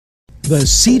The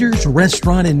Cedars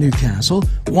restaurant in Newcastle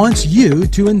wants you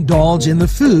to indulge in the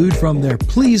food from their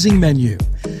pleasing menu.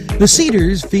 The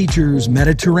Cedars features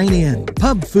Mediterranean,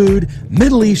 pub food,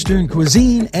 Middle Eastern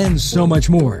cuisine, and so much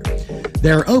more.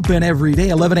 They're open every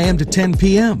day 11 a.m. to 10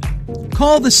 p.m.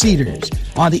 Call The Cedars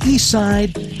on the east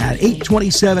side at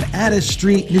 827 Addis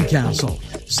Street, Newcastle.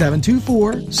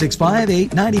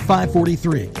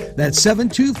 724-658-9543. That's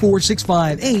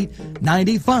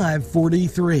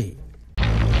 724-658-9543.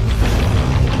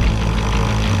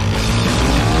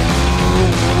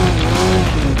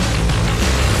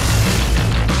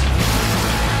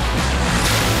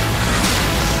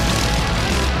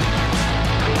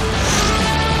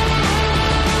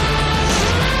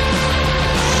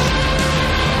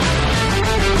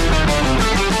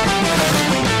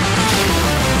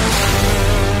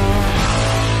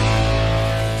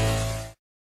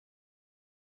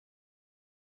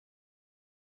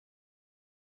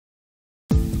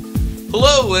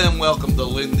 Hello and welcome to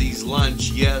Lindy's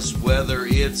Lunch. Yes, whether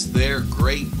it's their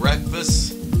great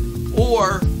breakfast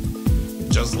or,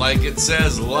 just like it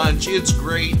says, lunch, it's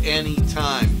great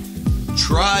anytime.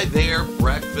 Try their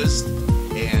breakfast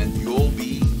and you'll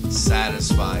be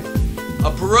satisfied.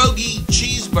 A pierogi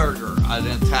cheeseburger, an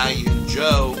Italian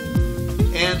Joe,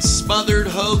 and smothered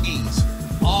hoagies,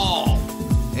 all.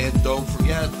 And don't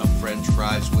forget the French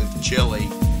fries with chili.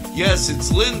 Yes,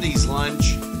 it's Lindy's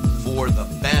Lunch. For the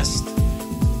best,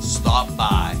 stop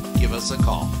by. Give us a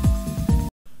call.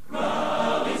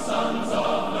 Rally, sons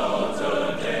of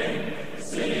Notre Dame,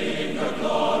 sing the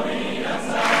glory and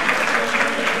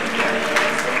salvation.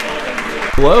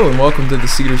 Hello and welcome to the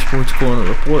Cedars Sports Corner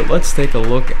Report. Let's take a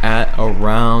look at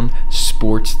around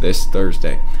sports this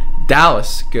Thursday.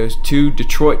 Dallas goes to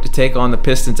Detroit to take on the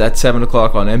Pistons at 7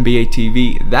 o'clock on NBA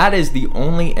TV. That is the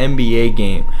only NBA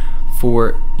game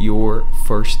for your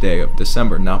first day of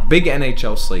December. Now, big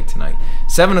NHL slate tonight.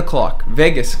 7 o'clock,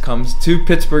 Vegas comes to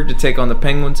Pittsburgh to take on the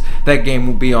Penguins. That game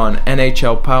will be on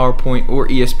NHL PowerPoint or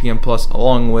ESPN Plus,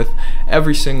 along with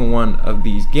every single one of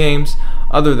these games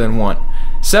other than one.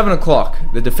 7 o'clock,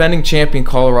 the defending champion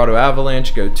Colorado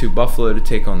Avalanche go to Buffalo to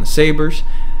take on the Sabres.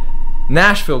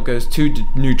 Nashville goes to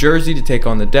New Jersey to take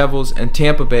on the Devils, and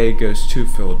Tampa Bay goes to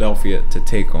Philadelphia to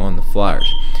take on the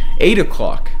Flyers. 8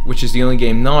 o'clock, which is the only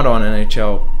game not on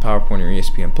NHL, PowerPoint, or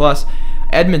ESPN Plus,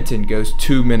 Edmonton goes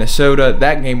to Minnesota.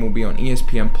 That game will be on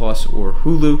ESPN Plus or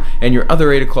Hulu. And your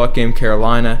other 8 o'clock game,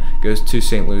 Carolina, goes to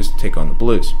St. Louis to take on the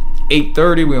Blues.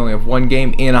 8:30, we only have one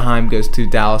game. Anaheim goes to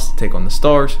Dallas to take on the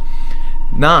Stars.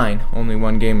 9, only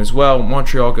one game as well.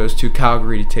 Montreal goes to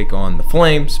Calgary to take on the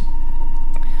Flames.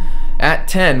 At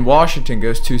 10, Washington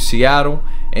goes to Seattle,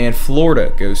 and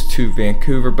Florida goes to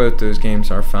Vancouver. Both those games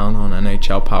are found on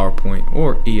NHL PowerPoint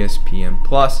or ESPN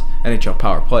Plus, NHL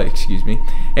Power Play, excuse me.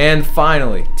 And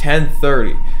finally,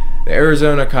 10:30, the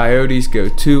Arizona Coyotes go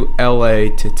to LA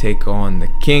to take on the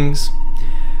Kings.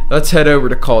 Let's head over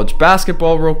to college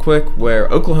basketball real quick, where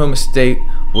Oklahoma State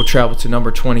will travel to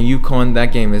number 20 UConn.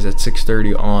 That game is at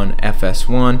 6:30 on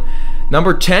FS1.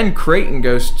 Number 10, Creighton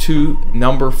goes to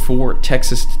number 4,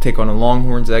 Texas to take on the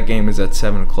Longhorns. That game is at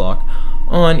 7 o'clock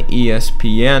on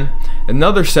ESPN.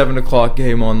 Another 7 o'clock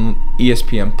game on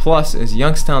ESPN Plus is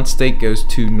Youngstown State goes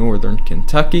to Northern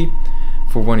Kentucky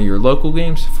for one of your local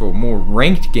games. For more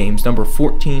ranked games, number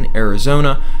 14,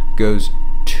 Arizona goes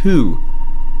to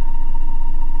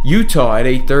Utah at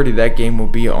 8:30. That game will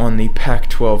be on the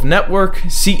Pac-12 network.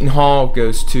 Seton Hall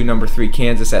goes to number 3,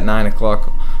 Kansas at 9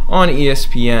 o'clock on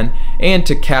ESPN. And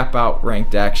to cap out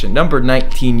ranked action, number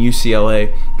 19,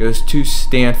 UCLA goes to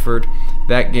Stanford.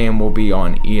 That game will be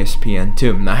on ESPN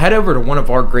too. Now head over to one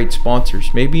of our great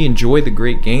sponsors. Maybe enjoy the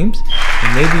great games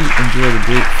and maybe enjoy the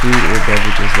great food or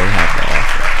beverages they have to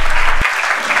offer.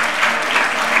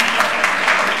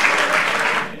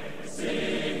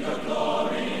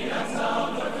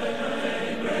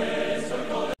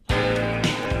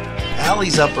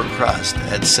 Allie's Upper Crust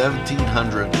at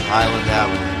 1700 Highland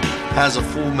Avenue has a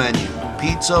full menu: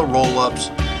 pizza, roll-ups,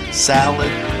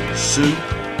 salad, soup,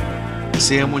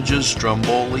 sandwiches,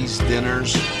 strombolis,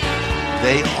 dinners.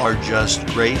 They are just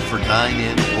great for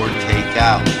dine-in or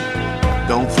take-out.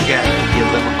 Don't forget to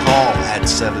give them a call at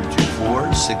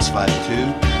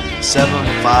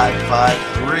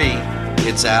 724-652-7553.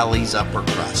 It's Allie's Upper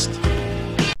Crust.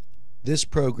 This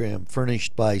program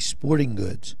furnished by Sporting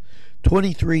Goods,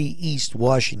 23 East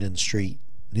Washington Street,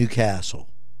 Newcastle.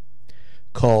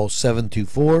 Call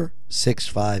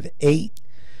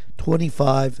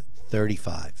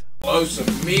 724-658-2535. Los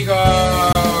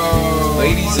Amigos!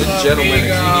 Ladies and gentlemen, if you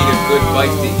need a good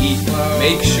bite to eat,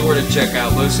 make sure to check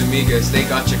out Los Amigos. They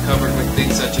got you covered with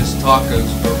things such as tacos,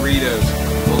 burritos,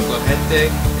 gente,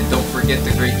 and don't forget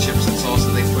the great chips and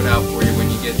salsa they put out for you when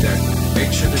you get there.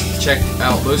 Make sure to check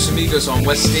out Los Amigos on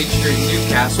West State Street,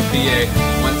 Newcastle, PA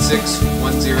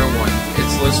 16101.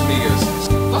 It's Los Amigos.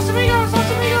 Los Amigos!